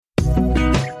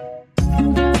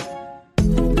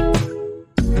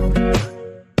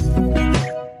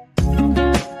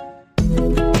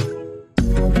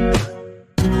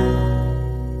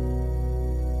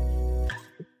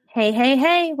Hey, hey,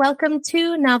 hey, welcome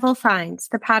to Novel Finds,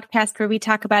 the podcast where we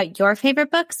talk about your favorite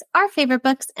books, our favorite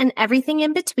books, and everything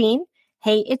in between.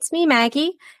 Hey, it's me,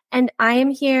 Maggie, and I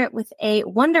am here with a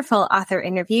wonderful author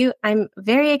interview. I'm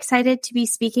very excited to be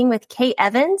speaking with Kate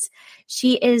Evans.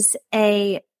 She is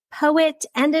a poet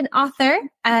and an author.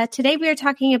 Today we are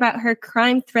talking about her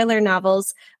crime thriller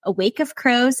novels, A Wake of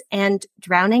Crows and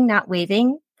Drowning Not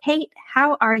Waving. Kate,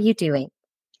 how are you doing?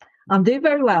 I'm doing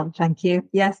very well, thank you.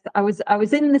 Yes, I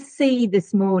was in the sea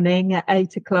this morning at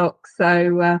 8:00,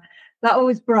 so that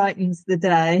always brightens the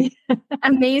day.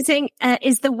 Amazing.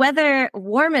 Is the weather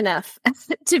warm enough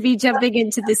to be jumping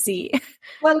into the sea?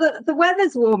 Well, the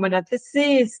weather's warm enough. The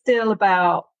sea is still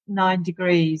about 9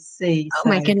 degrees C. Oh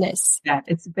my goodness. Yeah,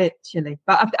 it's a bit chilly,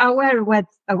 but I'll wear a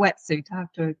wetsuit, I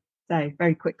have to say,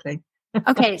 very quickly.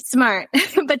 Okay, smart,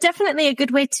 but definitely a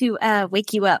good way to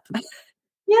wake you up.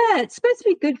 Yeah, it's supposed to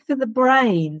be good for the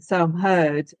brain, so I've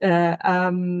heard.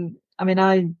 I'm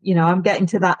getting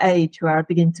to that age where I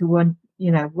begin to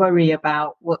worry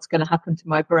about what's going to happen to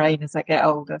my brain as I get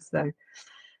older. So,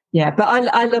 yeah, but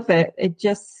I love it. It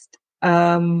just,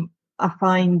 I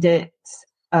find it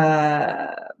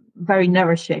very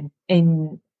nourishing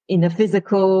in a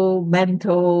physical,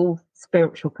 mental,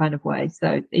 spiritual kind of way.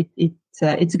 So it's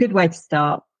a good way to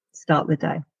start the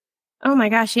day. Oh my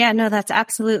gosh. Yeah, no, that's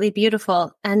absolutely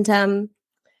beautiful. And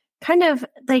kind of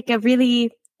like a really,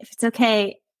 if it's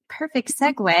okay, perfect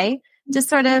segue to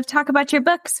sort of talk about your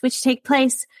books, which take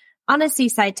place on a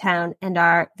seaside town and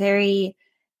are very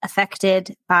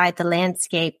affected by the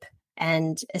landscape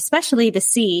and especially the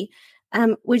sea.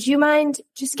 Would you mind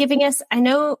just giving us, I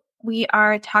know we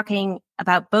are talking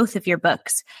about both of your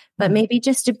books, but maybe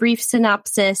just a brief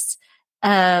synopsis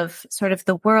of sort of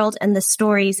the world and the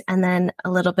stories, and then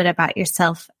a little bit about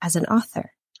yourself as an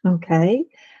author. Okay.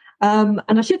 And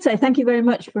I should say thank you very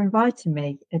much for inviting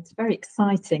me. It's very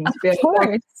exciting. Of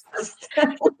course.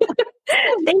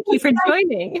 Thank you for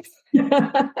joining.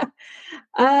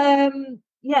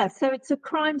 So it's a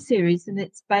crime series and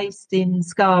it's based in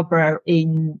Scarborough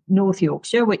in North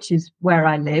Yorkshire, which is where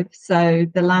I live. So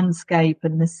the landscape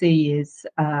and the sea is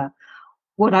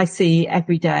what I see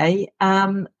every day.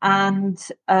 And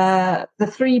the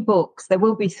three books, there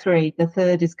will be three, the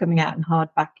third is coming out in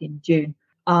hardback in June,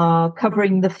 are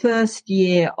covering the first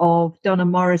year of Donna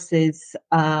Morris's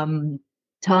time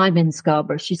in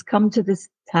Scarborough. She's come to this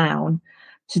town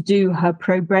to do her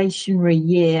probationary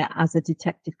year as a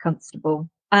detective constable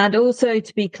and also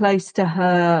to be close to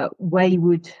her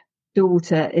wayward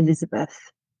daughter, Elizabeth.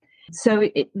 So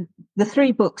the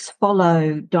three books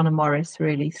follow Donna Morris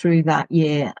really through that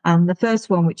year. And the first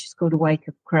one, which is called A Wake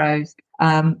of Crows,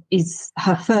 is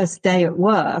her first day at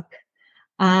work.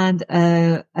 And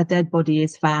a dead body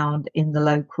is found in the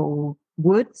local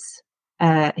woods.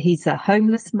 He's a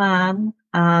homeless man.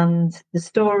 And the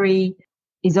story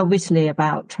is obviously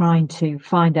about trying to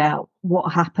find out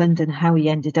what happened and how he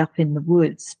ended up in the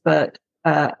woods. But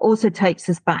also takes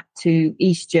us back to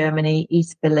East Germany,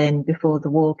 East Berlin, before the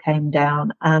wall came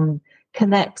down, and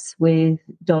connects with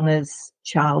Donna's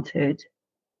childhood,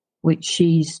 which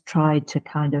she's tried to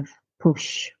kind of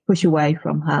push away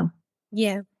from her.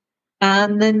 Yeah.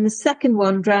 And then the second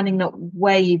one, Drowning Not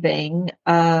Waving,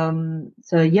 so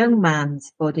a young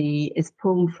man's body is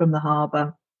pulled from the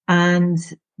harbour, and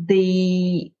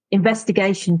the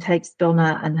investigation takes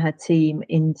Donna and her team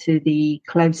into the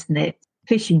close-knit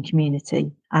fishing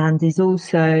community, and is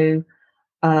also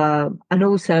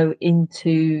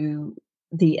into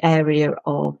the area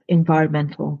of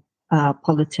environmental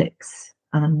politics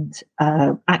and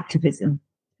activism.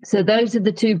 So those are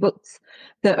the two books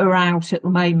that are out at the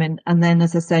moment. And then,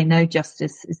 as I say, No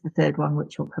Justice is the third one,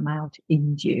 which will come out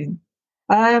in June.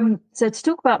 So to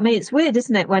talk about me, it's weird,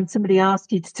 isn't it, when somebody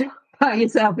asks you to talk about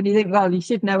yourself and you think, well, you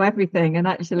should know everything, and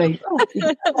actually,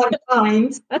 I'm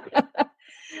fine.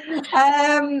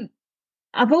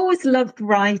 I've always loved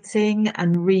writing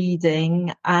and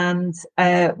reading. And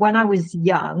when I was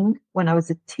young, when I was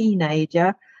a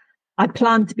teenager, I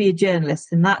planned to be a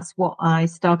journalist, and that's what I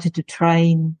started to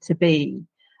train to be.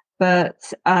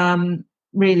 But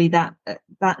really, that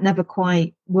never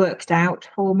quite worked out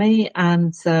for me.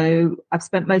 And so I've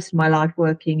spent most of my life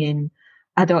working in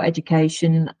adult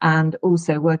education and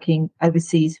also working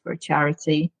overseas for a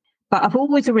charity. But I've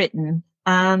always written.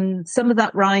 And some of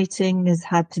that writing has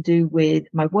had to do with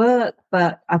my work,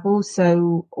 but I've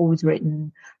also always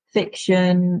written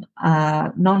fiction,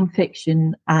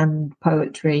 non-fiction, and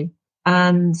poetry.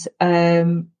 And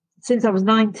since I was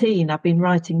 19, I've been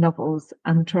writing novels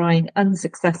and trying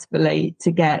unsuccessfully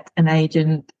to get an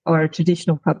agent or a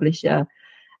traditional publisher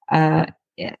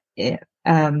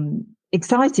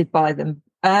excited by them.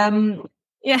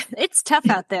 Yeah, it's tough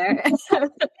out there.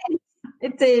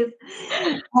 It is.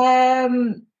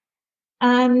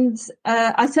 And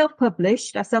I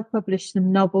self-published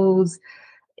some novels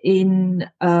in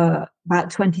about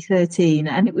 2013,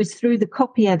 and it was through the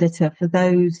copy editor for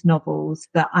those novels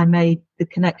that I made the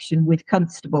connection with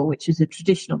Constable, which is a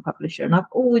traditional publisher. And I've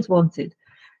always wanted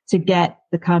to get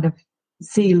the kind of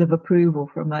seal of approval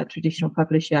from a traditional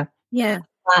publisher. Yeah.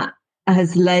 That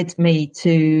has led me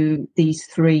to these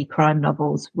 3 crime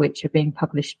novels, which are being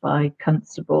published by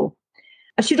Constable.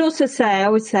 I should also say, I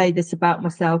always say this about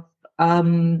myself.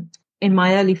 In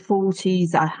my early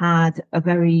 40s, I had a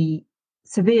very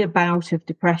severe bout of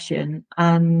depression,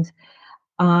 and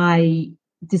I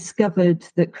discovered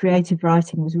that creative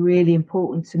writing was really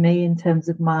important to me in terms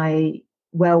of my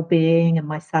well-being and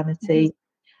my sanity.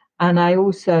 Mm-hmm. And I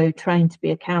also trained to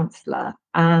be a counsellor,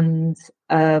 and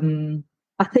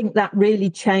I think that really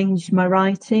changed my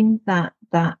writing. That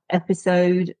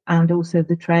episode and also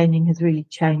the training has really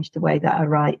changed the way that I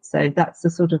write. So that's a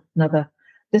sort of another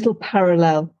little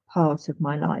parallel part of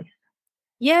my life.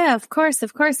 Yeah, of course.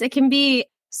 It can be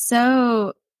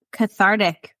so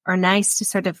cathartic or nice to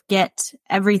sort of get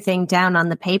everything down on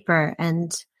the paper.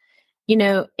 And,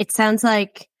 it sounds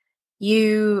like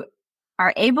you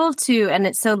are able to, and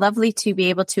it's so lovely to be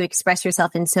able to express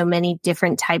yourself in so many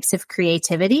different types of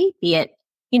creativity, be it,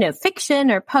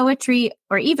 fiction or poetry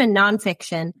or even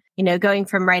nonfiction. Going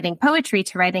from writing poetry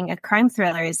to writing a crime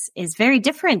thriller is very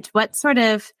different. What sort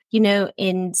of,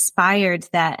 inspired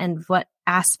that, and what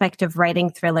aspect of writing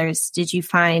thrillers did you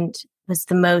find was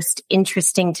the most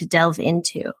interesting to delve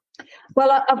into?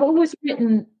 Well, I've always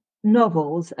written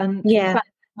novels, and in fact,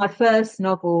 my first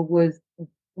novel was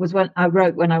when I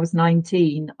wrote when I was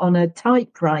 19 on a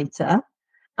typewriter.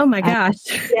 Oh my gosh!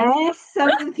 Yes, some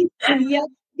of the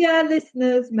younger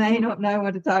listeners may not know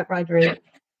what a typewriter is.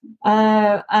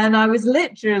 And I was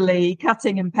literally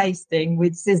cutting and pasting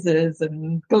with scissors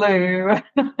and glue.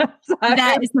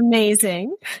 That is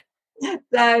amazing.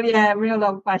 So yeah, real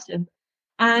old fashioned.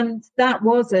 And that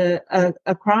was a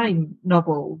crime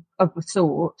novel of a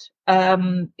sort.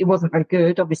 It wasn't very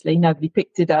good, obviously, nobody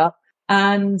picked it up.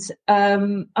 And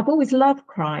I've always loved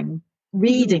crime,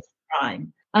 reading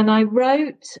crime. And I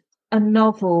wrote a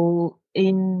novel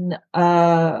in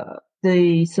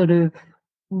the sort of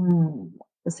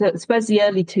so I suppose the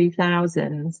early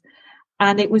 2000s,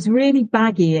 and it was really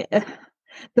baggy.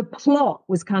 The plot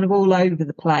was kind of all over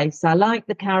the place. I liked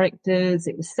the characters.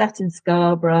 It was set in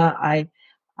Scarborough.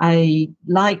 I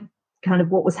liked kind of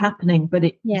what was happening, but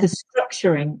the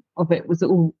structuring of it was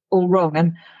all wrong.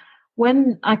 And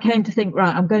when I came to think,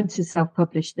 right, I'm going to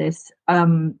self-publish this,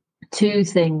 2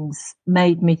 things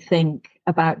made me think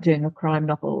about doing a crime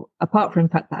novel, apart from the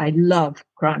fact that I love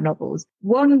crime novels.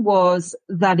 One was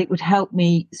that it would help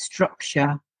me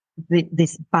structure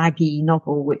this baggy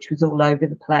novel, which was all over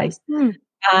the place.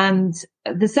 And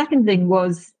the second thing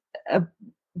was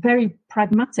very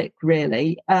pragmatic,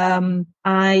 really.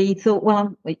 I thought,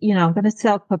 well, I'm going to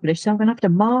self-publish, so I'm going to have to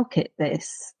market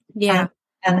this. Yeah.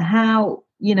 And how,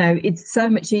 it's so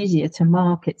much easier to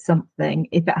market something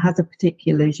if it has a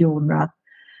particular genre.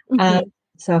 Mm-hmm.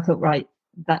 So I thought, right,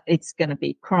 that it's going to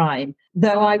be crime.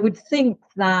 Though I would think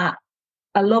that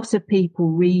a lot of people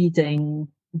reading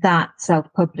that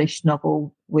self-published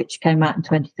novel, which came out in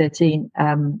 2013,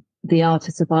 The Art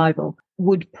of Survival,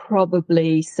 would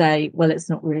probably say, well, it's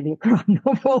not really a crime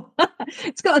novel.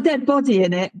 It's got a dead body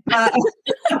in it, but,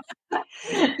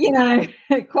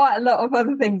 quite a lot of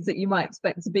other things that you might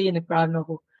expect to be in a crime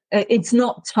novel. It's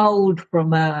not told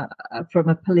from a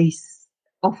police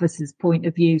officer's point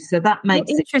of view. So that makes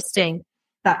interesting.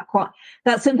 That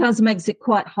sometimes makes it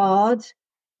quite hard.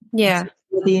 Yeah.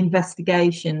 For the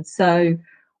investigation. So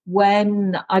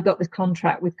when I got this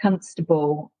contract with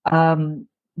Constable,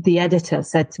 the editor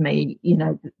said to me,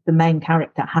 the main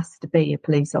character has to be a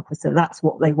police officer. That's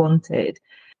what they wanted.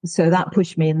 So that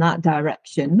pushed me in that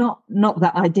direction. Not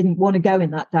that I didn't want to go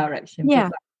in that direction,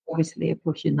 but obviously a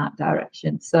push in that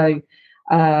direction. So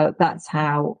that's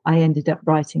how I ended up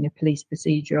writing a police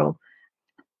procedural.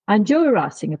 I enjoy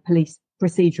writing a police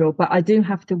procedural, but I do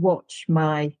have to watch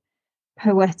my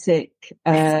poetic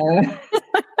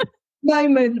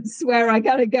moments where I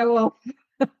gotta go off.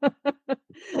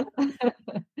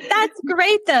 That's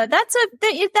great, though. That's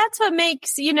what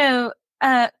makes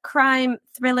crime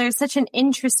thriller such an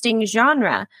interesting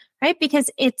genre, right? Because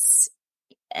it's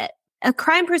a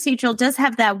crime procedural does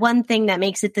have that one thing that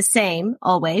makes it the same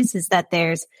always, is that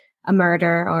there's a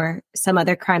murder or some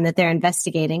other crime that they're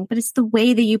investigating, but it's the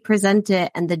way that you present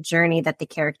it and the journey that the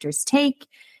characters take.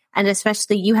 And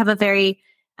especially you have a very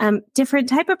different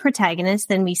type of protagonist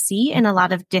than we see in a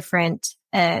lot of different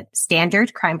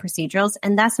standard crime procedurals.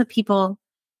 And that's what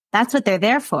they're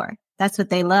there for. That's what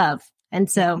they love. And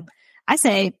so I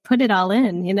say, put it all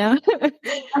in, you know? And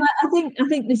I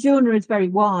think the genre is very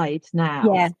wide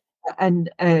now. Yeah. And,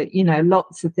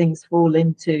 lots of things fall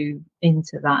into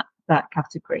that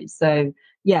category. So,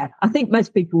 yeah, I think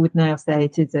most people would now say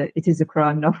it is a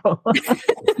crime novel.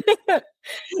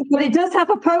 But it does have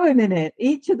a poem in it.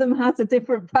 Each of them has a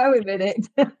different poem in it.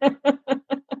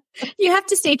 You have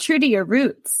to stay true to your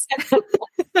roots.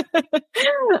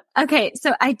 Okay,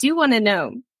 so I do want to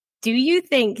know, do you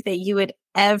think that you would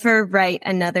ever write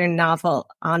another novel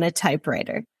on a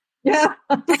typewriter? Yeah.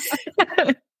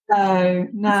 No.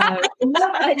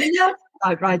 I love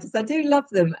typewriters. I do love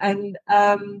them. And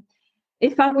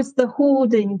if I was the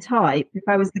hoarding type, if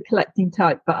I was the collecting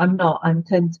type, but I'm not, I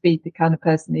tend to be the kind of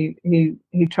person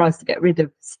who tries to get rid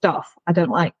of stuff. I don't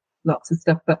like lots of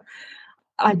stuff, but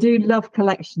I do love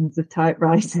collections of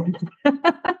typewriters. So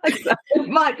it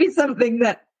might be something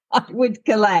that I would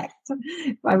collect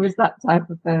if I was that type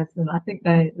of person. I think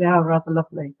they are rather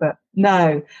lovely, but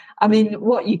no, I mean,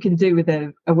 what you can do with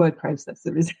a word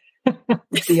processor is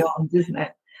beyond, isn't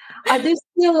it? I do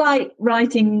still like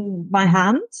writing by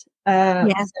hand.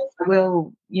 Yes. So I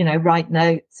will, write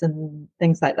notes and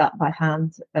things like that by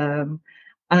hand. And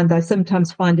I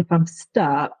sometimes find if I'm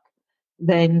stuck,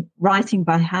 then writing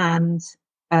by hand,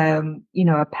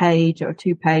 a page or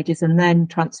 2 pages, and then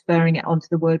transferring it onto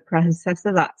the word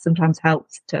processor, that sometimes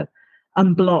helps to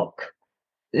unblock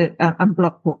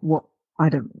what I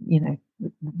don't,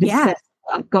 Yeah.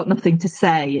 I've got nothing to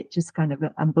say. It just kind of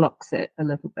unblocks it a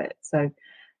little bit. So,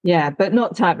 yeah, but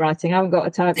not typewriting. I haven't got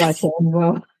a typewriter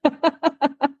anymore.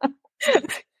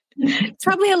 It's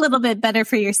probably a little bit better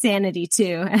for your sanity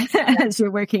too, as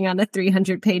you're working on a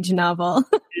 300-page novel.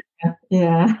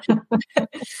 Yeah.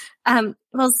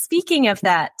 Well, speaking of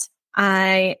that,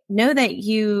 I know that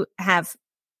you have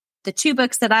the 2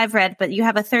 books that I've read, but you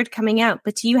have a third coming out.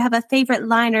 But do you have a favorite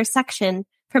line or section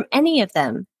from any of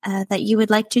them that you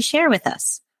would like to share with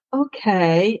us?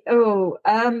 Okay.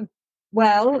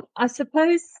 Well, I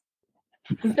suppose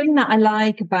the thing that I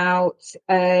like about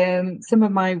some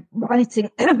of my writing,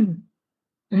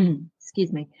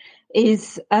 excuse me,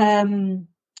 is some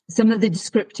of the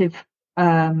descriptive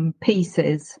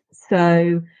pieces.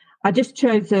 So I just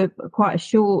chose quite a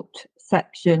short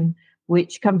section,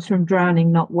 which comes from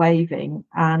Drowning, Not Waving.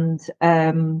 And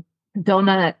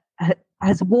Donna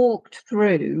has walked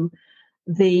through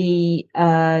the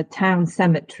town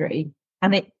cemetery,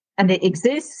 and it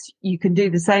exists. You can do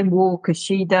the same walk as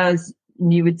she does,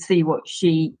 and you would see what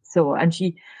she saw. And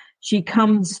she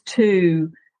comes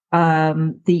to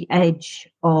the edge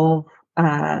of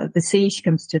the sea. She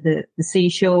comes to the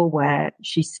seashore where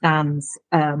she stands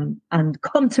and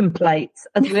contemplates,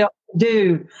 as we often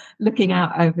do, looking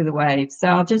out over the waves. So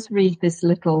I'll just read this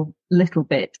little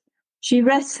bit. She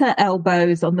rests her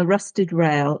elbows on the rusted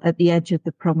rail at the edge of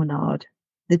the promenade,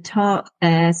 the tart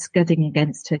air scudding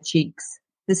against her cheeks.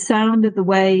 The sound of the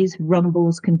waves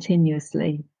rumbles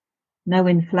continuously, no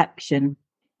inflection,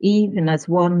 even as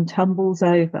one tumbles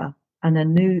over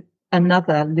and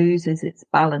another loses its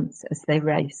balance as they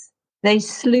race. They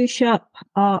sloosh up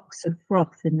arcs of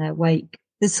froth in their wake.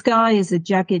 The sky is a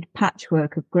jagged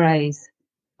patchwork of greys.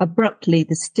 Abruptly,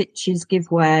 the stitches give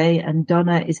way and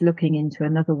Donna is looking into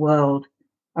another world,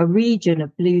 a region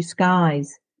of blue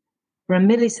skies. For a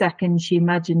millisecond, she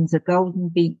imagines a golden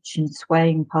beach and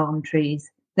swaying palm trees.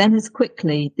 Then as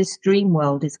quickly, this dream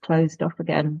world is closed off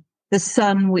again. The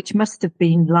sun, which must have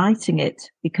been lighting it,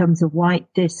 becomes a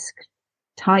white disk,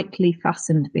 tightly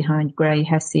fastened behind grey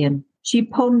Hessian. She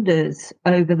ponders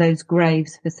over those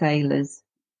graves for sailors.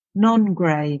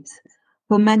 Non-graves,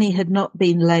 for many had not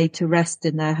been laid to rest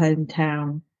in their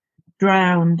hometown.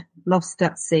 Drowned, lost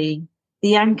at sea.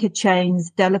 The anchor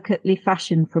chains, delicately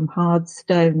fashioned from hard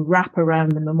stone, wrap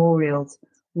around the memorials,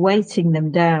 weighting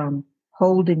them down,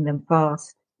 holding them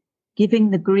fast,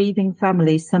 giving the grieving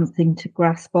families something to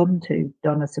grasp onto,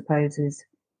 Donna supposes,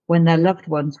 when their loved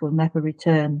ones will never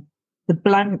return. The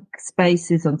blank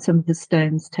spaces on some of the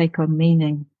stones take on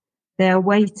meaning. They are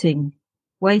waiting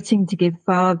to give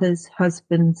fathers,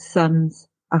 husbands, sons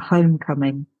a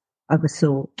homecoming of a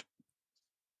sort.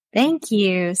 Thank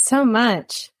you so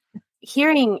much.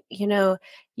 Hearing,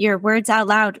 your words out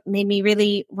loud made me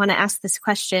really want to ask this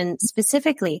question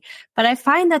specifically. But I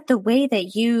find that the way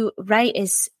that you write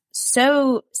is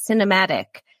so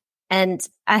cinematic. And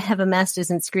I have a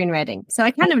master's in screenwriting, so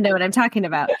I kind of know what I'm talking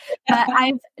about. But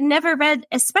I've never read,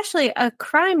 especially a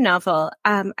crime novel.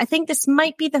 I think this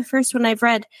might be the first one I've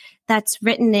read that's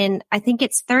written in, I think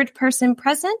it's third person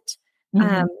present.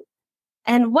 Mm-hmm.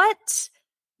 And what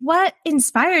what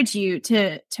inspired you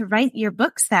to write your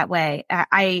books that way?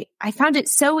 I found it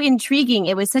so intriguing.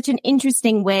 It was such an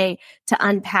interesting way to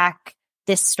unpack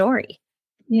this story.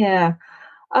 Yeah.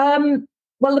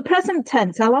 Well, the present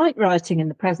tense, I like writing in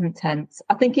the present tense.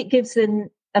 I think it gives an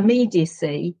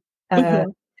immediacy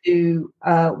to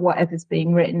whatever's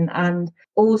being written, and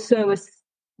also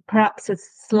perhaps a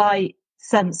slight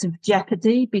sense of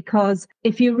jeopardy, because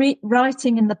if you're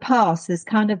writing in the past, there's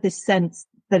kind of this sense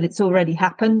that it's already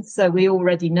happened. So we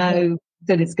already know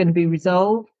that it's going to be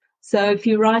resolved. So if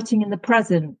you're writing in the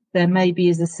present, there maybe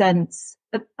is a sense,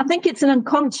 I think it's an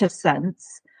unconscious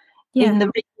sense in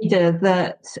the reader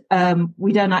that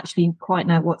we don't actually quite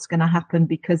know what's going to happen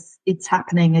because it's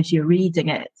happening as you're reading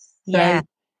it. So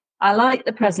I like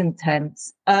the present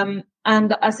tense. And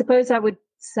I suppose I would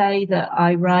say that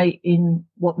I write in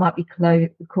what might be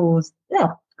called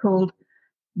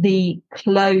the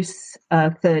close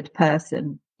third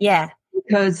person. Yeah.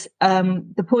 Because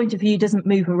the point of view doesn't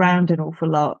move around an awful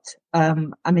lot.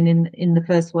 I mean, in the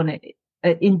first one,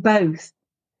 in both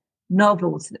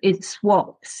novels, it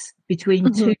swaps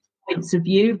between two points of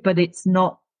view, but it's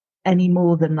not any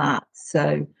more than that.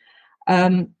 So,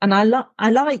 and I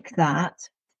like that.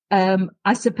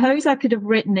 I suppose I could have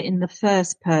written it in the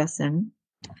first person,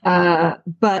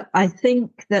 but I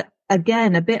think that,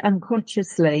 again, a bit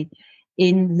unconsciously,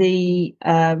 in the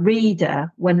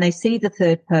reader, when they see the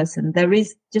third person, there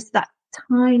is just that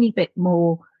tiny bit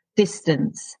more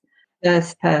distance,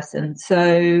 first person.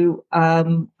 So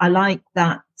I like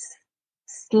that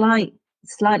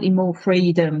slightly more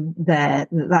freedom there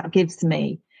that gives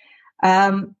me.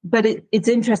 But it's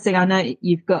interesting. I know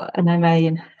you've got an MA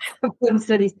in film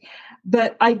studies,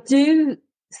 but I do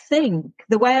think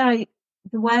the way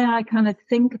I kind of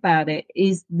think about it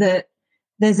is that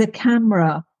there's a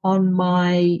camera on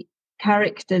my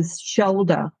character's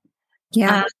shoulder.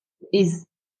 Yeah.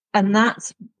 And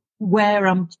that's where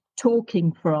I'm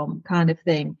talking from, kind of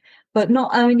thing. But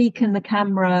not only can the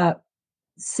camera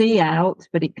see out,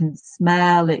 but it can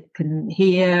smell, it can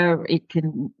hear, it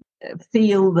can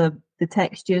feel the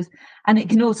textures, and it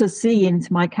can also see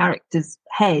into my character's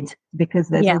head, because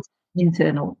there's an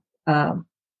internal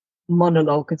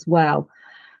monologue as well.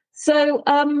 So,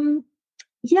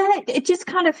 it just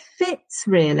kind of fits,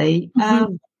 really.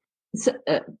 So,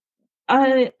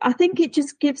 I think it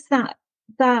just gives that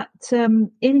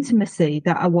intimacy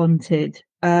that I wanted.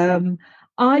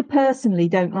 I personally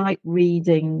don't like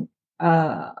reading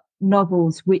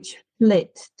novels which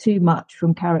flit too much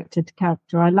from character to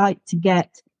character. I like to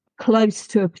get close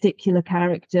to a particular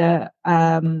character,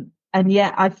 and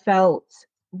yet I felt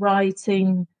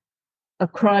writing a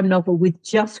crime novel with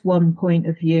just one point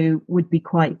of view would be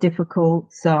quite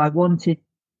difficult. So I wanted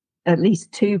at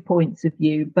least 2 points of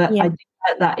view, but I do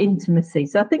like that intimacy.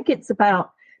 So I think it's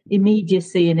about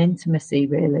immediacy and intimacy,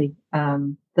 really.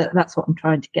 That's what I'm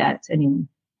trying to get anyway.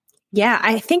 Yeah,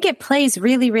 I think it plays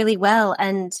really, really well.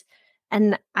 And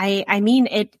I mean,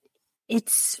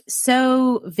 it's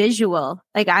so visual.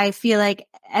 Like, I feel like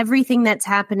everything that's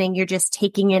happening, you're just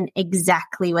taking in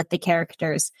exactly what the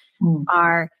characters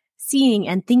are seeing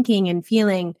and thinking and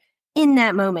feeling in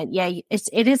that moment. Yeah,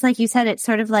 it is like you said, it's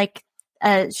sort of like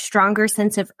a stronger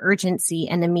sense of urgency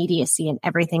and immediacy in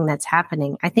everything that's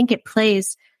happening. I think it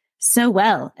plays so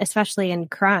well, especially in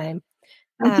crime.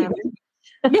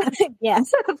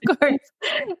 Yes, of course.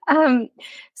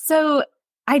 So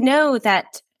I know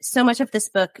that so much of this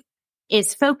book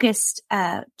is focused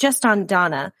just on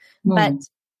Donna, but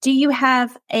do you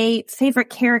have a favorite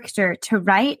character to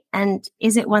write, and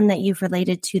is it one that you've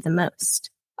related to the most?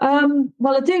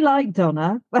 Well, I do like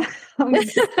Donna.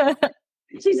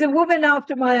 She's a woman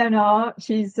after my own heart.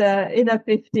 She's in her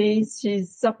 50s.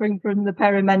 She's suffering from the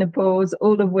perimenopause,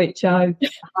 all of which I've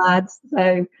had.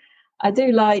 So I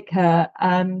do like her.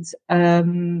 And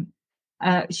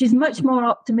she's much more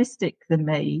optimistic than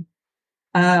me.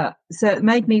 So it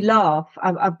made me laugh.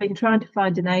 I've been trying to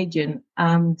find an agent,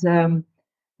 and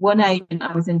one agent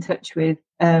I was in touch with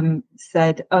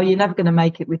said, "Oh, you're never going to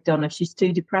make it with Donna. She's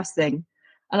too depressing."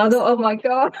 And I thought, oh my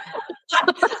God,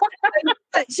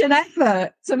 such an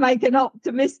effort to make an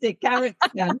optimistic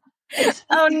character.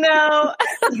 Oh no.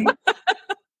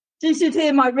 She should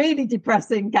hear my really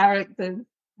depressing characters.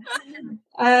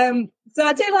 So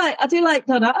I do like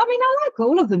Donna. I mean, I like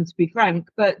all of them, to be frank,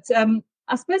 but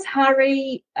I suppose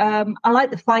Harry, I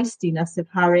like the feistiness of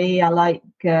Harry. I like,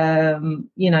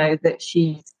 that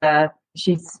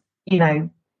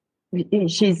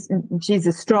she's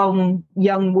a strong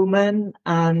young woman,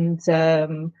 and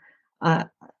I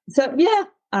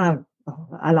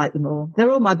like them all.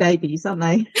 They're all my babies, aren't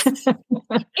they?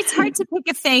 It's hard to pick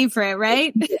a favorite,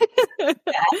 right?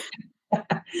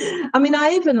 I mean,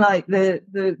 I even like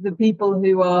the people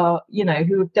who are,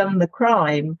 who have done the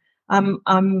crime. I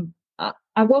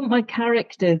want my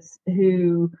characters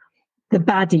the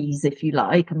baddies, if you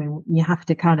like. I mean, you have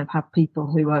to kind of have people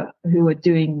who are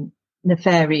doing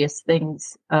nefarious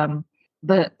things.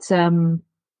 But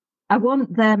I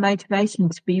want their motivation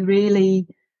to be really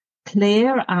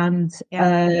clear and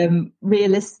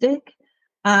realistic.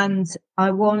 And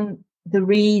I want the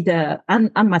reader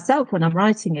and myself, when I'm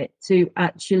writing it, to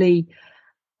actually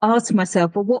ask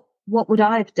myself, well, what would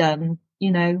I have done?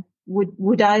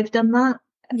 Would I have done that?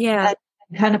 Yeah. And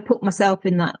kind of put myself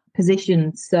in that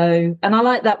position. So, and I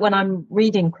like that when I'm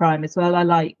reading crime as well. I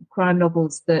like crime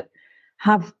novels that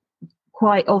have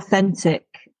quite authentic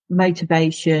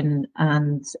motivation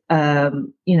and,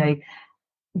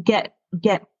 get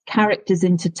characters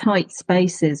into tight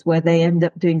spaces where they end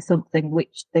up doing something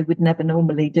which they would never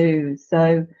normally do.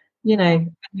 So, they're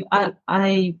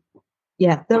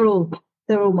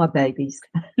all my babies.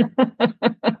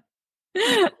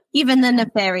 Even the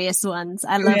nefarious ones.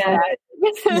 I love that.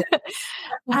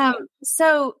 Yeah.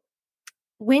 So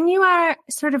when you are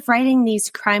sort of writing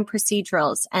these crime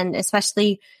procedurals, and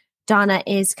especially Donna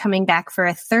is coming back for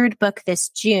a third book this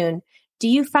June, do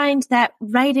you find that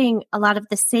writing a lot of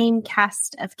the same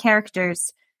cast of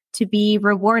characters to be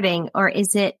rewarding, or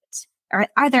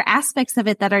are there aspects of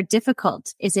it that are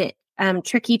difficult? Is it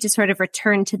tricky to sort of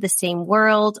return to the same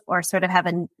world, or sort of have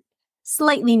a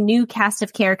slightly new cast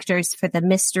of characters for the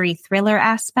mystery thriller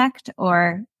aspect,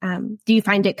 or do you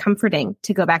find it comforting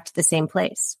to go back to the same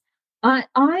place?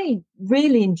 I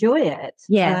really enjoy it.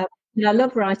 Yeah. I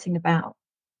love writing about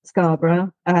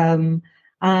Scarborough, and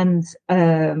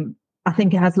I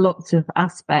think it has lots of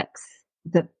aspects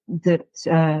that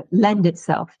lend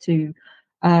itself to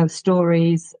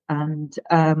stories and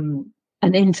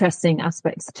interesting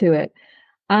aspects to it.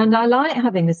 And I like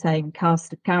having the same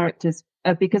cast of characters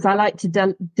because I like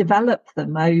to develop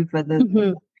them over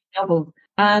the novel.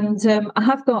 And I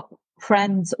have got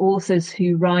friends, authors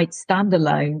who write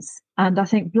standalones, and I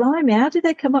think, blimey, how do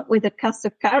they come up with a cast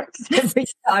of characters every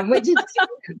time? Which is,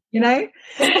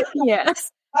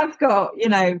 Yes. I've got,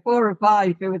 4 or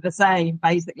 5 who are the same,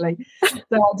 basically. So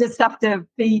I'll just have to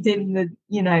feed in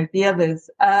the others.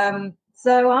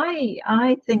 So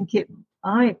I think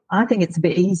it's a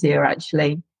bit easier,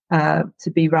 actually,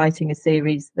 to be writing a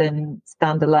series than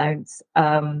standalones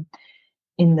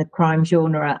in the crime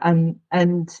genre.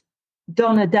 And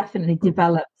Donna definitely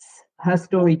her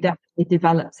story definitely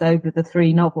develops over the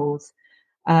 3 novels.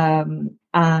 And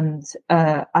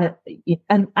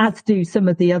as do some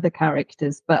of the other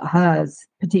characters, but hers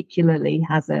particularly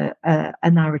has a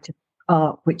narrative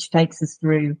arc which takes us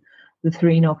through the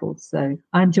 3 novels. So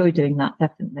I enjoy doing that,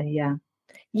 definitely.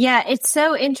 Yeah, it's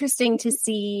so interesting to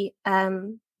see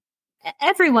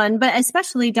everyone, but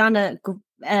especially Donna,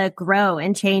 grow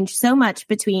and change so much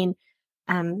between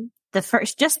the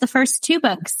first 2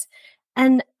 books.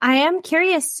 And I am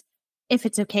curious, if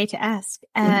it's okay to ask,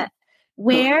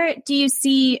 where do you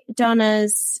see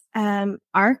Donna's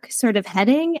arc sort of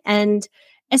heading? And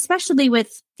especially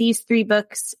with these 3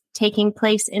 books taking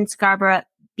place in Scarborough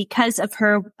because of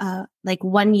her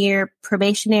 1-year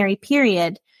probationary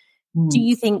period, do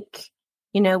you think,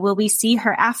 will we see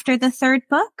her after the 3rd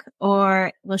book,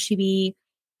 or will she be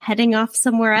heading off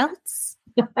somewhere else?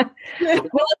 Well,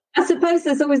 I suppose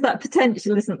there's always that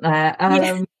potential, isn't there?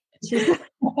 I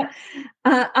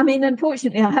mean,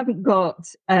 unfortunately, I haven't got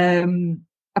a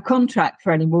contract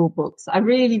for any more books. I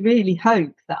really, really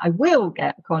hope that I will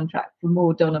get a contract for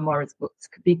more Donna Morris books,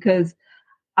 because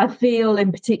I feel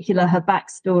in particular her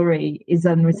backstory is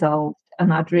unresolved,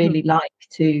 and I'd really like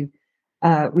to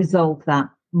resolve that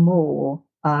more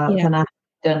than I've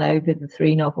done over the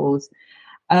 3 novels.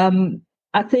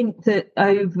 I think that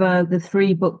over the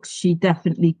 3 books, she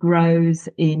definitely grows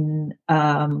in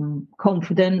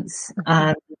confidence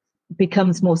and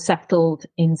becomes more settled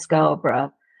in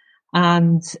Scarborough.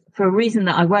 And for a reason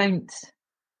that I won't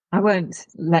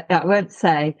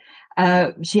say,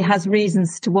 she has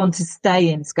reasons to want to stay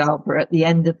in Scarborough at the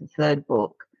end of the 3rd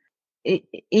book. I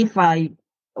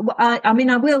mean,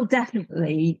 I will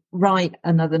definitely write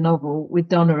another novel with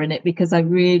Donna in it, because I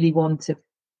really want to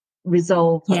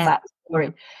resolve her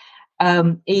backstory,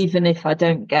 even if I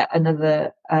don't get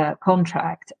another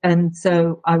contract. And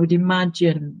so I would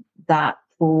imagine that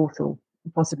 4th or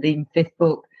possibly in 5th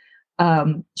book,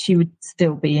 she would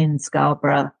still be in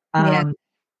Scarborough.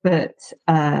 But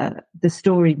the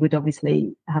story would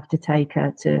obviously have to take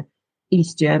her to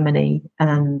East Germany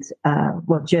and,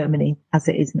 Germany as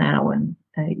it is now, and,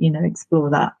 explore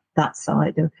that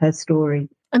side of her story.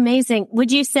 Amazing.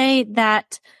 Would you say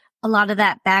that a lot of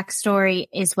that backstory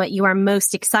is what you are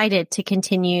most excited to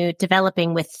continue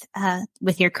developing with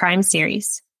your crime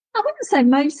series? I wouldn't say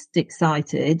most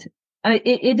excited.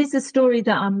 It is a story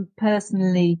that I'm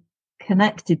personally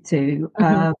connected to.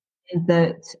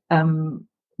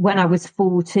 When I was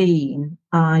 14,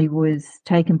 I was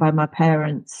taken by my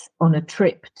parents on a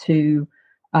trip to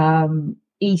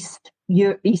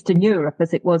Eastern Europe,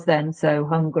 as it was then, so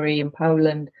Hungary and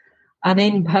Poland. And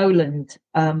in Poland,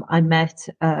 I met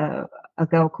a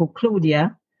girl called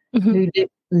Claudia, who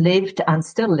lived and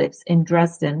still lives in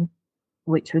Dresden,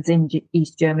 which was in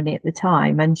East Germany at the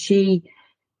time. And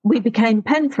we became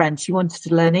pen friends. She wanted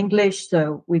to learn English,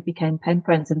 so we became pen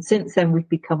friends. And since then, we've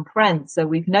become friends. So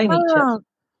we've known each other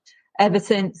ever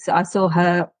since. I saw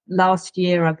her last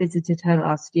year. I visited her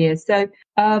last year. So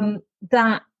I've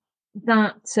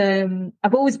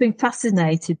always been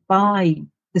fascinated by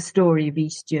the story of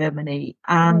East Germany,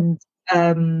 and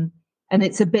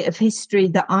it's a bit of history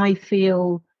that I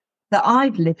feel that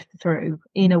I've lived through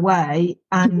in a way,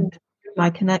 and my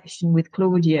connection with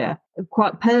Claudia,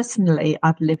 quite personally,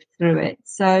 I've lived through it.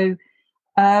 So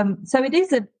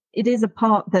it is a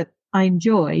part that I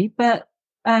enjoy, but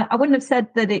I wouldn't have said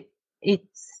that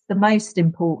it's the most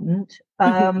important.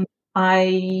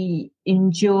 I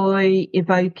enjoy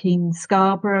evoking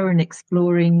Scarborough and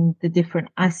exploring the different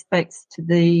aspects to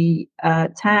the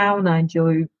town. I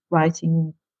enjoy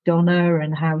writing Donna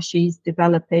and how she's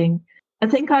developing. I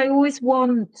think I always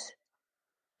want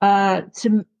I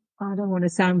don't want to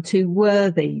sound too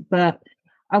worthy, but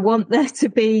I want there to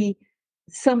be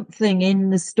something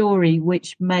in the story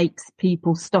which makes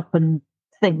people stop and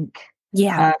think.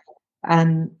 Yeah.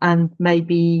 And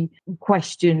maybe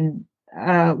question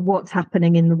what's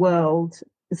happening in the world.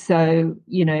 So,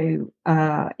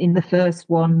 in the first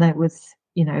one, there was,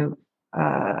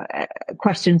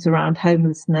 questions around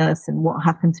homelessness and what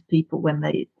happened to people when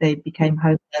they became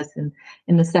homeless. And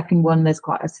in the second one, there's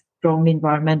quite a strong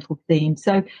environmental theme.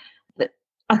 So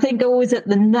I think always at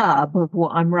the nub of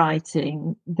what I'm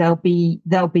writing, there'll be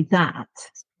that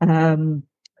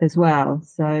as well.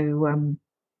 So,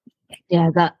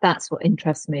 that's what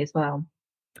interests me as well.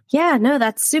 Yeah, no,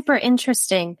 that's super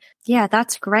interesting. Yeah,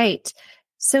 that's great.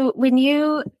 So when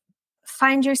you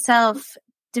find yourself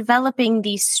developing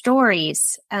these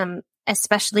stories,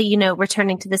 especially,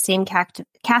 returning to the same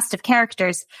cast of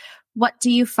characters, what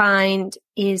do you find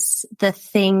is the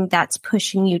thing that's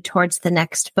pushing you towards the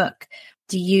next book?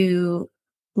 Do you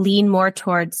lean more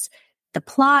towards the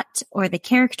plot or the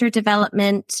character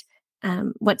development?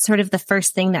 What's sort of the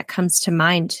first thing that comes to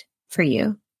mind for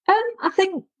you? I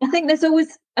think there's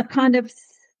always a kind of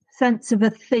sense of a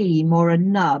theme or a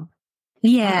nub.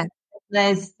 Yeah.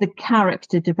 There's the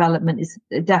character development is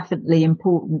definitely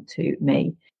important to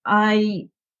me. I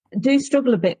do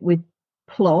struggle a bit with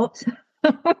plot.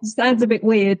 Sounds a bit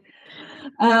weird.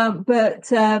 I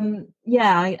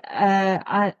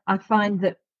find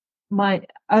that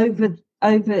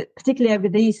particularly over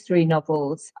these three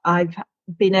novels, I've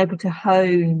been able to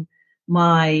hone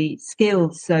my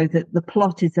skills so that the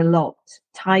plot is a lot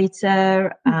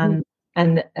tighter and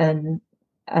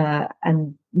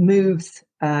moves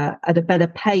at a better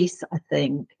pace, I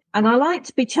think. And I like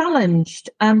to be challenged.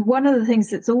 And one of the things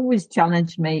that's always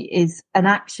challenged me is an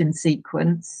action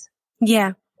sequence.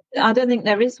 Yeah. I don't think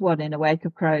there is one in A Wake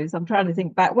of Crows. I'm trying to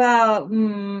think back. Well,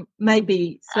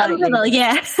 maybe slightly. A little,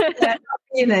 yeah.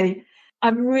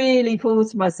 I'm really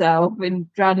forced myself in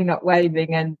Drowning Not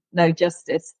Waving and No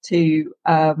Justice to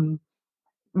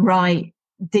write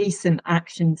decent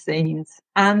action scenes.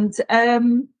 And I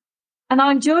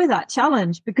enjoy that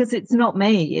challenge because it's not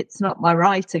me. It's not my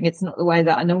writing. It's not the way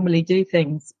that I normally do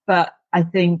things. But I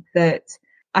think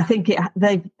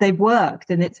they've worked,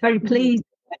 and it's very pleasing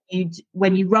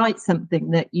when you write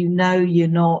something that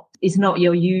is not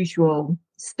your usual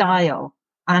style.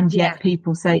 And yet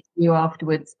people say to you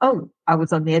afterwards, "Oh, I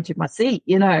was on the edge of my seat,"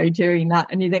 during that.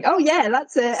 And you think, "Oh, yeah,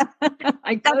 that's it.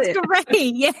 I got it." That's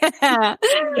great. Yeah.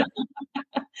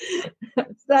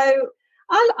 So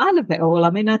I love it all. I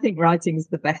mean, I think writing is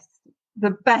the best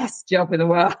job in the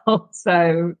world.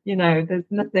 So, there's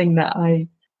nothing that I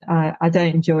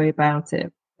don't enjoy about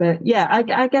it. But yeah,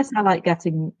 I guess I like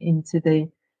getting into the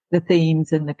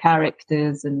themes and the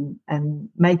characters and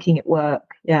making it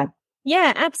work. Yeah.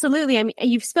 Yeah, absolutely. I mean,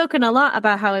 you've spoken a lot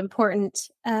about how important,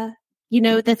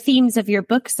 the themes of your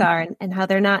books are and how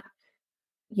they're not,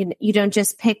 you don't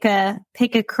just pick a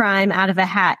crime out of a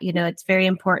hat. It's very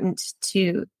important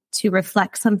to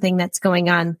reflect something that's going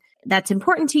on that's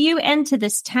important to you and to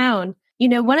this town.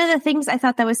 One of the things I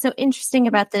thought that was so interesting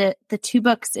about the two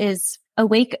books is A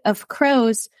Wake of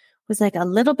Crows was like a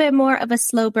little bit more of a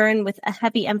slow burn with a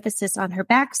heavy emphasis on her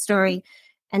backstory.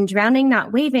 And Drowning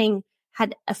Not Waving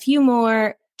had a few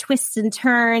more twists and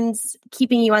turns,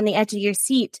 keeping you on the edge of your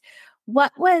seat.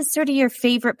 What was sort of your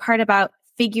favorite part about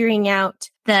figuring out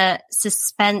the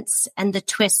suspense and the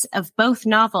twists of both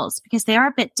novels? Because they are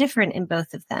a bit different in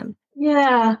both of them.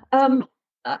 Yeah. I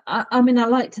mean, I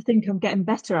like to think I'm getting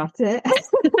better at it.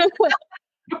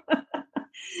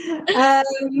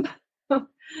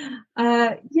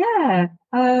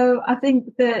 I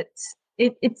think that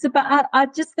it's about. I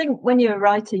just think when you're a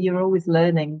writer, you're always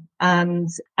learning, and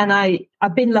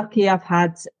I've been lucky. I've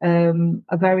had a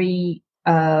very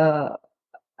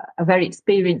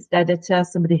experienced editor,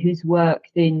 somebody who's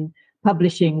worked in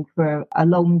publishing for a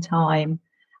long time,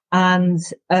 and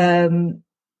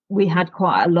we had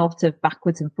quite a lot of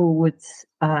backwards and forwards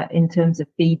in terms of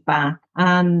feedback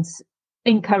and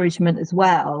encouragement as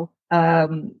well.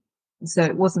 So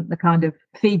it wasn't the kind of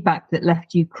feedback that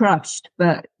left you crushed,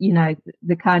 but, you know,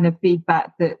 the kind of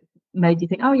feedback that made you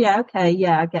think, oh, yeah, okay,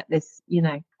 yeah, I get this, you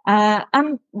know.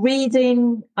 And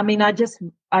reading, I mean, I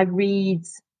read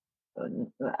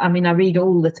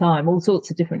all the time, all sorts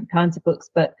of different kinds of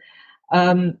books, but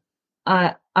I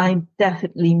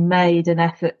definitely made an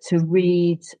effort to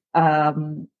read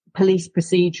police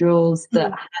procedurals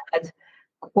that had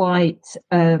quite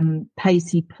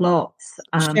pacey plots.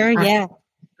 Sure, yeah.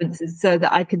 So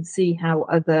that I could see how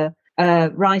other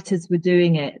writers were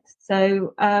doing it.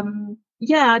 So I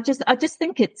just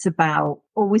think it's about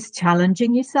always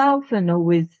challenging yourself and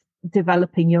always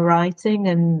developing your writing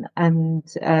and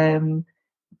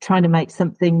trying to make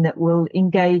something that will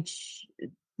engage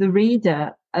the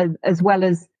reader as well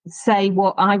as say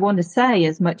what I want to say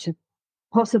as much as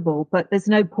possible. But there's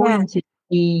no point in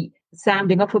me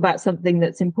sounding off about something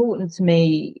that's important to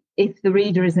me if the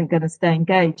reader isn't going to stay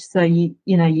engaged. So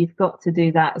you've got to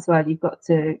do that as well. You've got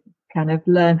to kind of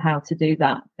learn how to do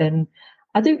that. And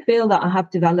I do feel that I have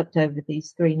developed over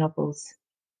these 3 novels.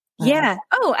 Yeah.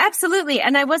 Oh, absolutely.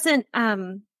 And I wasn't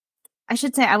trying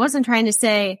to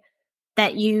say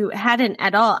that you hadn't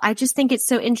at all. I just think it's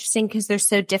so interesting because they're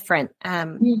so different.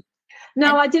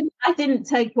 No, I didn't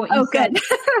take what you said.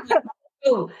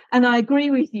 Good. And I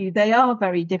agree with you. They are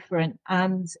very different.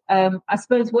 And I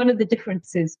suppose one of the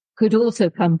differences could also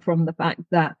come from the fact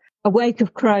that A Wake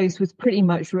of Crows was pretty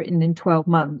much written in 12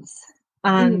 months.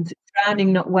 And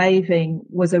Drowning Not Waving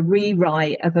was a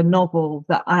rewrite of a novel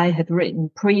that I had written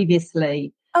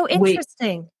previously. Oh,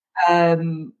 interesting.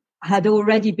 Which, had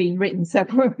already been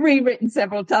rewritten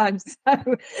several times.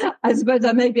 So I suppose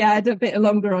maybe I had a bit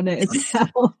longer on it as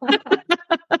well.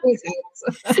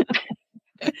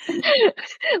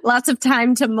 Lots of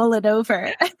time to mull it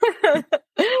over.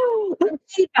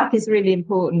 Feedback is really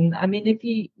important. I mean, if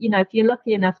you're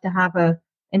lucky enough to have an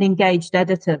engaged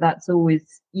editor, that's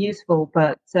always useful.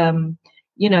 But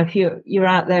if you're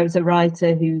out there as a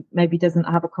writer who maybe doesn't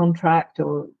have a contract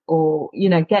or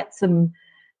get some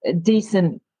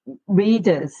decent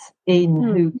readers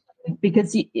in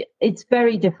because it's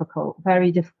very difficult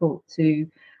to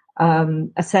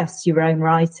assess your own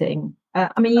writing.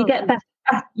 You get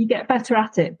better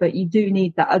at it, but you do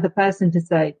need that other person to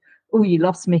say, oh, you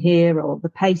lost me here, or the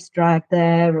pace drag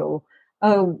there, or,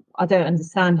 oh, I don't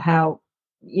understand how,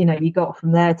 you got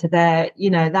from there to there.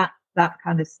 That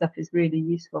kind of stuff is really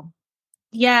useful.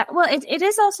 Yeah. Well, it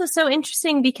is also so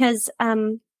interesting because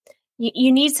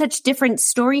you need such different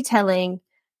storytelling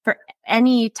for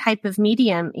any type of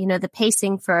medium. The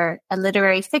pacing for a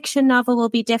literary fiction novel will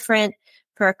be different.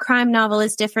 For a crime novel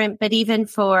is different, but even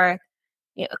for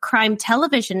crime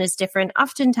television is different.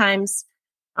 Oftentimes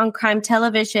on crime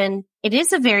television, it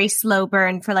is a very slow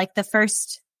burn for like the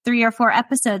first 3 or 4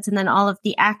 episodes. And then all of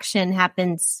the action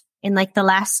happens in like the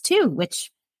last 2,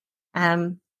 which,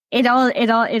 it's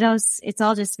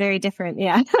all just very different.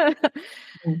 Yeah.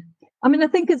 I mean, I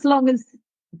think as long as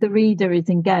the reader is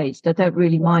engaged, I don't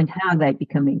really mind how they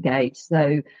become engaged.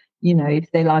 So,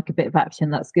 if they like a bit of action,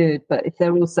 that's good. But if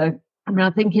they're also, I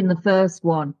think in the first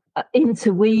one,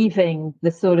 interweaving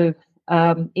the sort of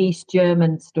East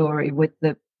German story with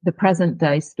the present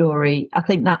day story, I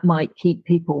think that might keep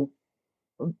people,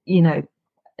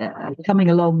 coming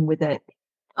along with it.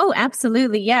 Oh,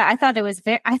 absolutely. Yeah. I thought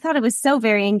it was so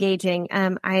very engaging.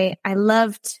 I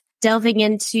loved delving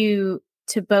into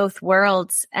both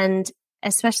worlds, and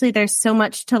especially there's so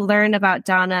much to learn about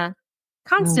Donna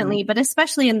constantly, but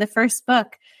especially in the first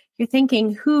book, you're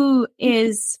thinking, who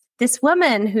is this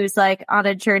woman who's like on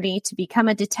a journey to become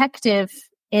a detective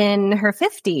in her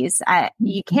 50s?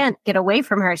 You can't get away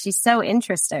from her. She's so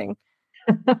interesting.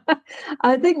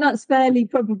 I think that's fairly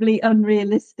probably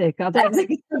unrealistic. I don't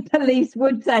think the police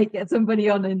would take somebody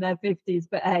on in their 50s,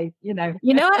 but hey, You know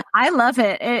what? I love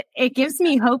it. It gives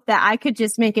me hope that I could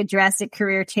just make a drastic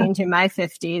career change in my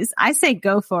 50s. I say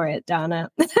go for it,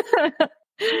 Donna.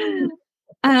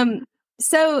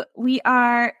 So we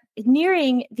are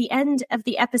nearing the end of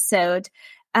the episode,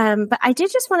 but I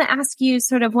did just want to ask you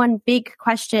sort of one big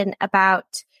question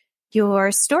about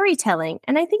your storytelling.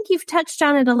 And I think you've touched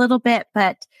on it a little bit,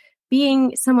 but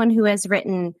being someone who has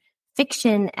written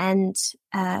fiction and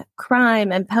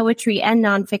crime and poetry and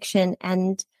nonfiction,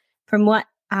 and from what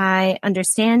I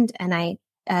understand, and I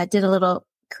did a little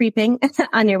creeping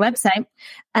on your website,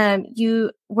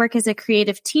 you work as a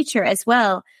creative teacher as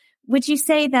well. Would you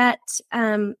say that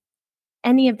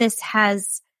any of this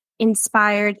has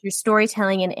inspired your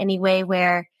storytelling in any way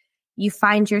where you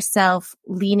find yourself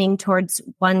leaning towards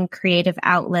one creative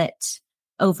outlet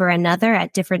over another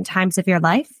at different times of your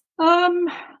life?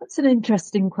 That's an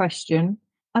interesting question.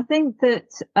 I think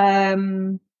that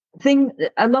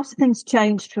a lot of things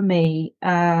changed for me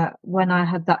when I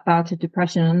had that bout of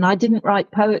depression, and I didn't write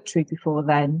poetry before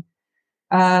then.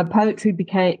 Poetry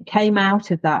came out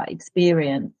of that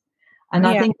experience, and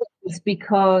I think it was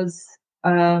because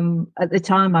at the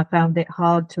time I found it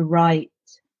hard to write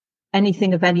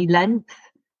anything of any length,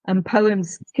 and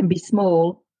poems can be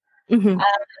small. Mm-hmm.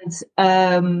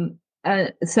 And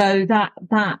so that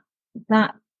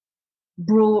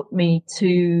brought me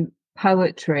to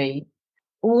poetry.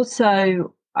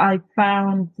 Also, I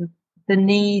found the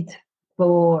need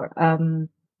for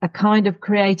a kind of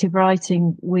creative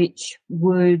writing which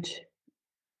would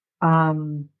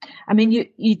I mean,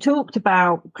 you talked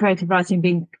about creative writing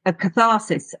being a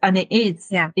catharsis, and it is.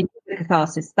 Yeah. It is a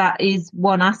catharsis. That is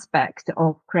one aspect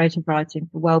of creative writing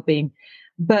for well-being,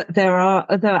 but there are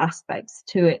other aspects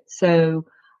to it. So,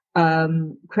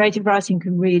 creative writing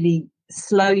can really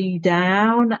slow you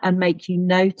down and make you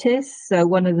notice. So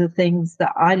one of the things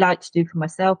that I like to do for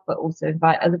myself, but also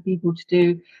invite other people to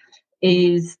do,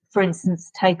 is, for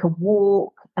instance, take a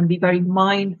walk and be very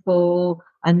mindful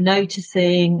and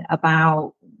noticing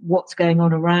about what's going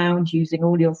on around, using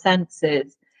all your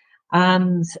senses.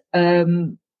 And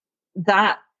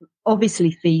that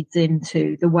obviously feeds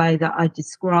into the way that I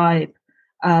describe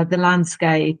the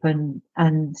landscape and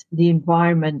the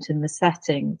environment and the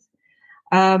settings.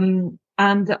 And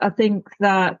I think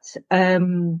that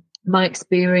my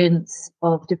experience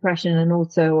of depression and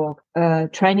also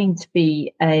of training to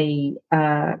be a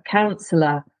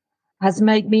counsellor has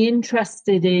made me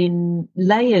interested in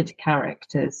layered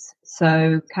characters.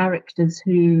 So characters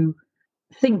who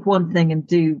think one thing and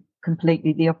do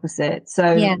completely the opposite.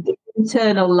 So the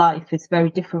internal life is very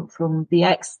different from the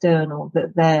external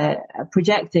that they're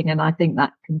projecting. And I think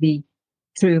that can be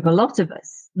true of a lot of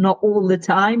us, not all the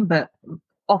time, but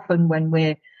often when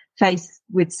we're faced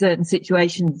with certain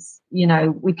situations, you know,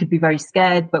 we could be very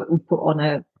scared, but we put on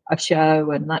a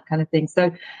show and that kind of thing.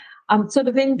 So I'm sort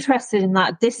of interested in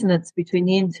that dissonance between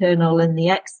the internal and the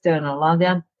external. I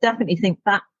definitely think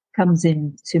that comes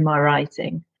into my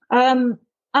writing. I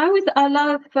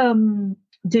love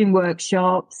doing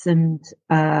workshops, and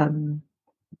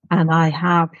I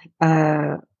have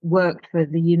worked for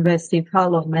the University of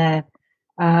Hull on their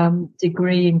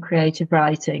degree in creative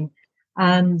writing,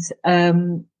 and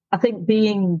I think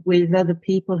being with other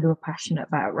people who are passionate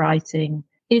about writing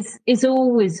is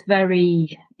always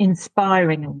very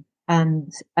inspiring.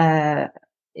 And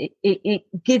it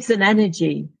gives an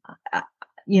energy,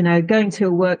 you know, going to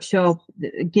a workshop,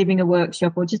 giving a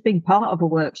workshop, or just being part of a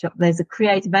workshop. There's a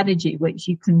creative energy which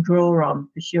you can draw on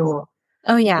for sure.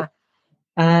 Oh, yeah.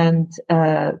 And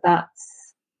that's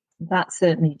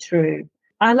certainly true.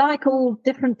 I like all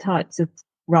different types of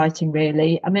writing,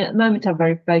 really. I mean, at the moment, I'm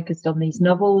very focused on these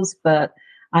novels, but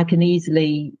I can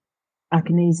easily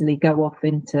go off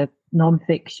into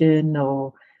nonfiction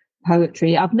or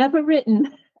poetry. I've never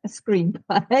written a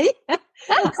screenplay.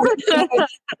 So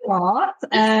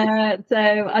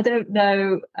I don't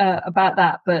know about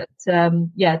that, but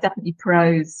definitely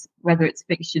prose, whether it's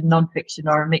fiction, non-fiction,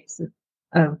 or a mix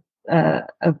of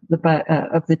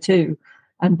the two.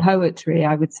 And poetry,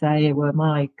 I would say, were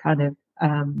my kind of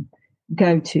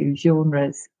go-to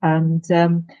genres. And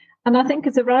I think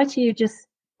as a writer, you're just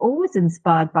always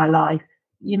inspired by life.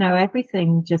 You know,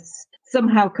 everything just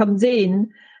somehow comes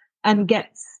in and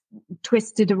gets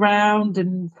twisted around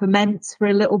and ferments for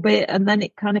a little bit, and then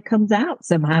it kind of comes out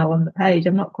somehow on the page.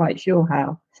 I'm not quite sure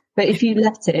how, but if you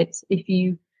let it, if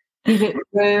you give it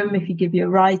room, if you give your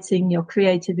writing, your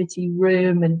creativity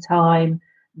room and time,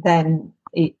 then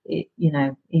it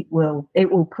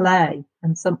will play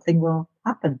and something will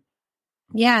happen.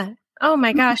 Yeah. Oh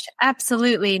my gosh,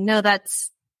 absolutely. No,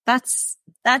 that's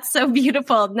so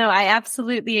beautiful. No, I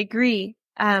absolutely agree.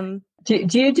 Do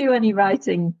you do any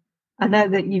writing? I know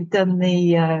that you've done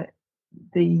the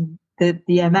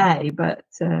MA, but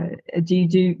do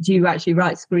you actually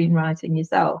write screenwriting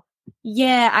yourself?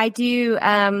 Yeah, I do.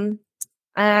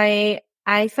 I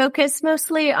focus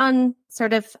mostly on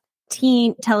sort of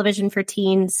teen television for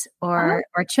teens or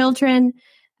children.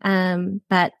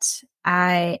 But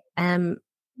I am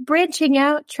branching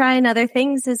out, trying other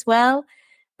things as well.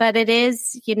 But it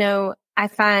is, I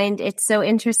find it's so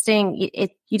interesting.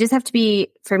 You just have to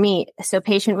be, for me, so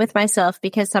patient with myself,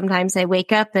 because sometimes I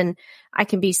wake up and I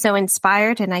can be so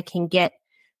inspired and I can get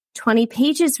 20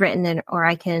 pages written in, or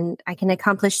I can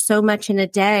accomplish so much in a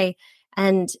day.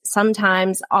 And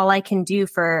sometimes all I can do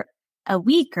for a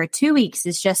week or 2 weeks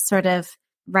is just sort of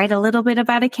write a little bit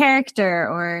about a character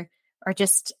or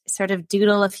just sort of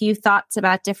doodle a few thoughts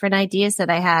about different ideas that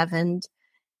I have. And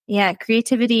yeah,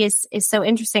 creativity is so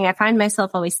interesting. I find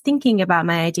myself always thinking about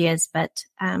my ideas, but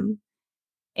I'm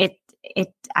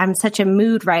such a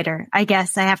mood writer. I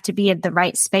guess I have to be in the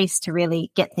right space to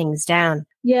really get things down.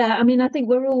 Yeah, I mean, I think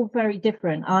we're all very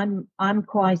different. I'm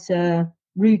quite a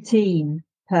routine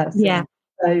person. Yeah.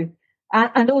 So,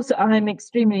 and also I'm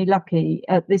extremely lucky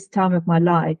at this time of my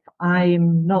life.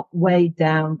 I'm not weighed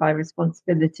down by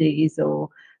responsibilities or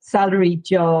salary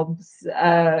jobs,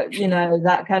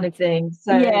 that kind of thing.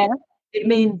 So Yeah. it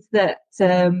means that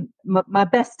my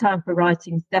best time for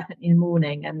writing is definitely in the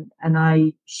morning, and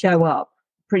I show up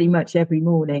pretty much every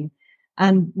morning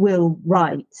and will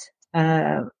write.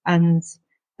 And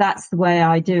that's the way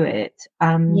I do it.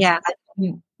 And I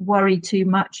don't worry too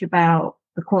much about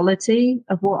the quality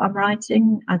of what I'm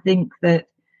writing. I think that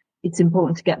it's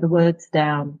important to get the words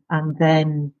down and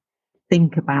then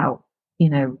think about,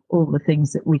 all the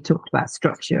things that we talked about,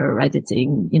 structure,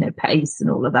 editing, pace and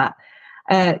all of that.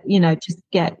 Just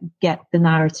get the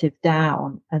narrative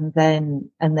down and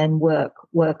then work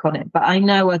on it. But I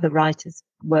know other writers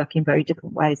work in very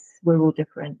different ways. We're all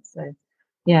different. So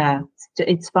yeah,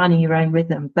 it's finding your own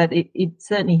rhythm, but it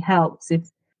certainly helps if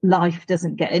life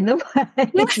doesn't get in the way.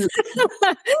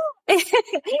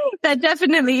 That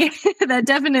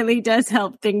definitely does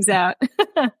help things out.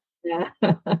 Yeah.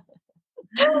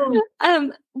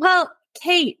 Well,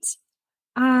 Kate,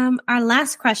 our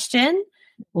last question,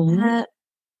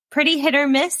 pretty hit or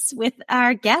miss with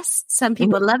our guests. Some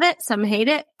people love it, some hate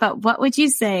it, but what would you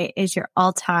say is your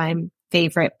all-time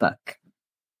favorite book?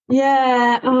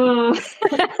 Yeah. Oh.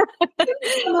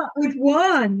 Come up with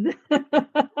one.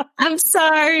 I'm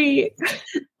sorry.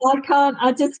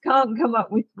 I just can't come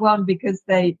up with one because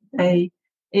it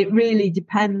really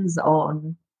depends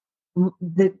on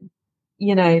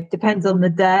depends on the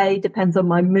day, depends on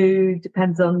my mood,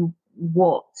 depends on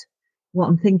what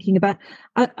I'm thinking about.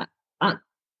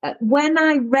 When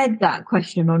I read that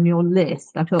question on your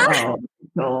list, I thought, oh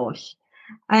gosh.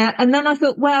 And then I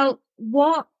thought, well,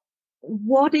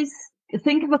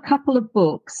 think of a couple of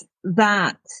books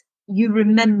that you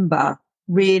remember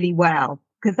really well,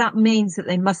 because that means that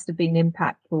they must have been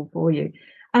impactful for you.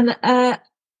 And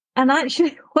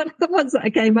actually one of the ones that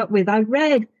I came up with, I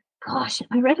read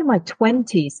in my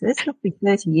 20s, so this must be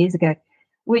 30 years ago,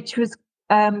 which was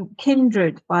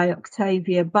Kindred by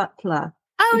Octavia Butler.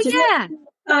 Oh yeah.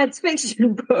 Science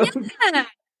fiction book. Yeah.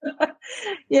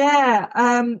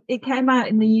 Yeah. It came out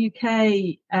in the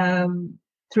UK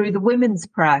through the Women's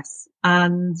Press,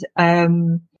 and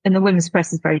the Women's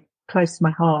Press is very close to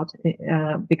my heart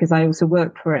because I also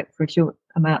worked for it for a short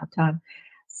amount of time.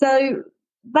 So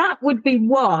that would be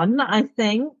one, I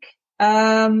think,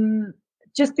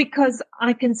 just because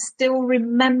I can still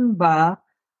remember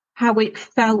how it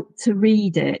felt to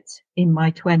read it in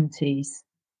my 20s,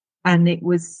 and it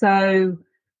was so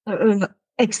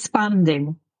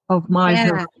expanding of my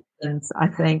horizons. I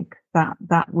think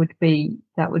that would be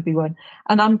one.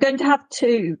 And I'm going to have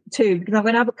two because I'm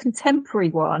going to have a contemporary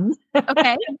one.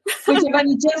 Okay. Which I've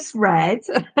only just read.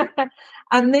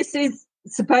 And this is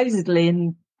supposedly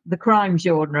in the crime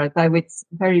genre, though it's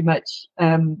very much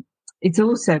it's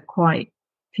also quite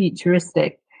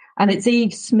futuristic. And it's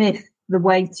Eve Smith, The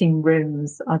Waiting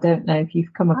Rooms. I don't know if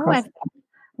you've come across that.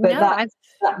 But no, I've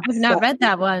not read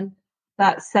that one.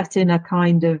 That's set in a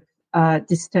kind of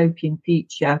dystopian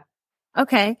future.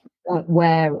 Okay.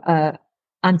 Where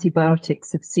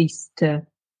antibiotics have ceased to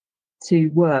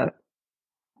work.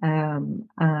 So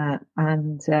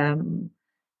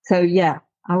yeah,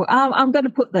 I'm going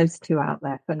to put those two out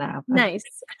there for now. Nice.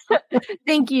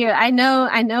 Thank you. I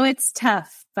know it's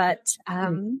tough, but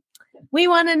we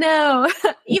want to know,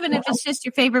 even if it's just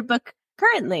your favorite book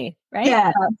currently, right?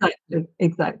 Yeah,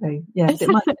 exactly. Yes,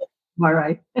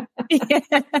 tomorrow.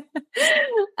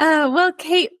 Well,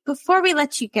 Kate, before we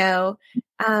let you go,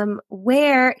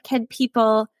 where can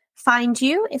people find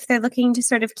you if they're looking to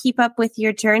sort of keep up with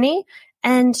your journey?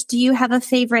 And do you have a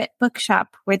favorite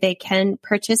bookshop where they can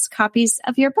purchase copies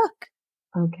of your book?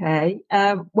 Okay.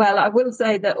 Well, I will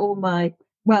say that all my,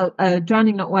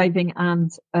 Drowning Not Waving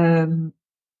and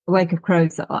Awake of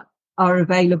Crows are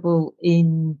available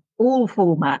in all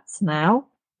formats now.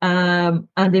 And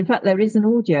in fact, there is an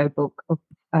audio book of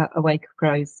Awake of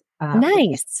Crows.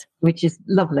 Nice. Which is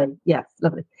lovely. Yes,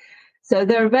 lovely. So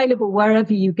they're available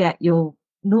wherever you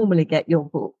normally get your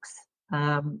books.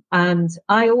 And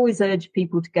I always urge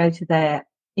people to go to their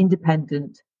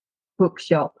independent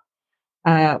bookshop,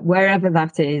 wherever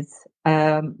that is.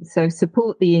 So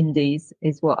support the indies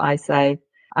is what I say.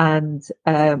 And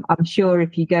I'm sure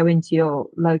if you go into your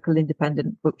local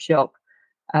independent bookshop,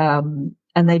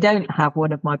 and they don't have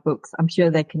one of my books, I'm sure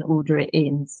they can order it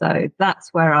in. So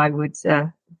that's where I would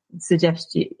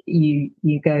suggest you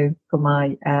go for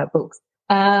my books.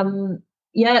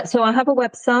 So I have a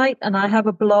website and I have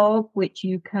a blog which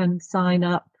you can sign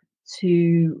up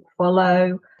to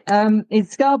follow.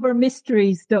 It's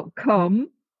scarboroughmysteries.com.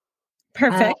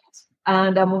 Perfect.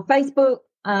 And I'm on Facebook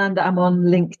and I'm on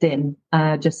LinkedIn.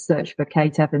 Just search for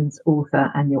Kate Evans,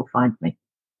 author, and you'll find me.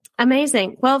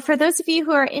 Amazing. Well, for those of you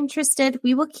who are interested,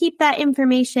 we will keep that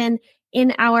information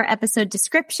in our episode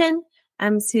description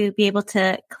to be able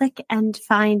to click and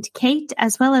find Kate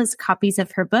as well as copies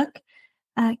of her book.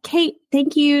 Kate,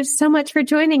 thank you so much for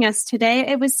joining us today.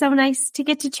 It was so nice to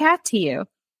get to chat to you.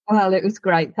 Well, it was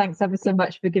great. Thanks ever so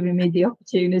much for giving me the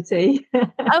opportunity.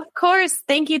 Of course.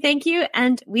 Thank you. Thank you.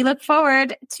 And we look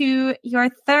forward to your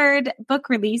third book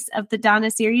release of the Donna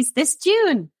series this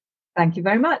June. Thank you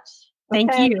very much.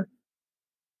 Thank you.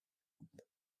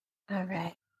 All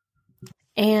right.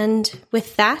 And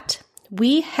with that,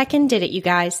 we heckin' did it, you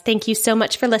guys. Thank you so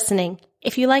much for listening.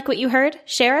 If you like what you heard,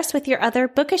 share us with your other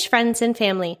bookish friends and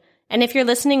family. And if you're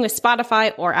listening with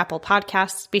Spotify or Apple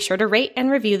Podcasts, be sure to rate and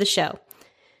review the show.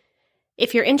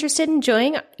 If you're interested in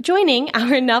joining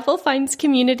our Novel Finds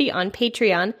community on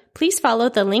Patreon, please follow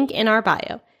the link in our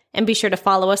bio. And be sure to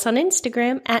follow us on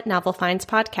Instagram at Novel Finds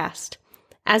Podcast.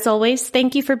 As always,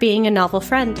 thank you for being a novel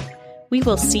friend. We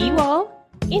will see you all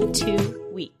in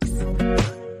 2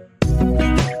 weeks.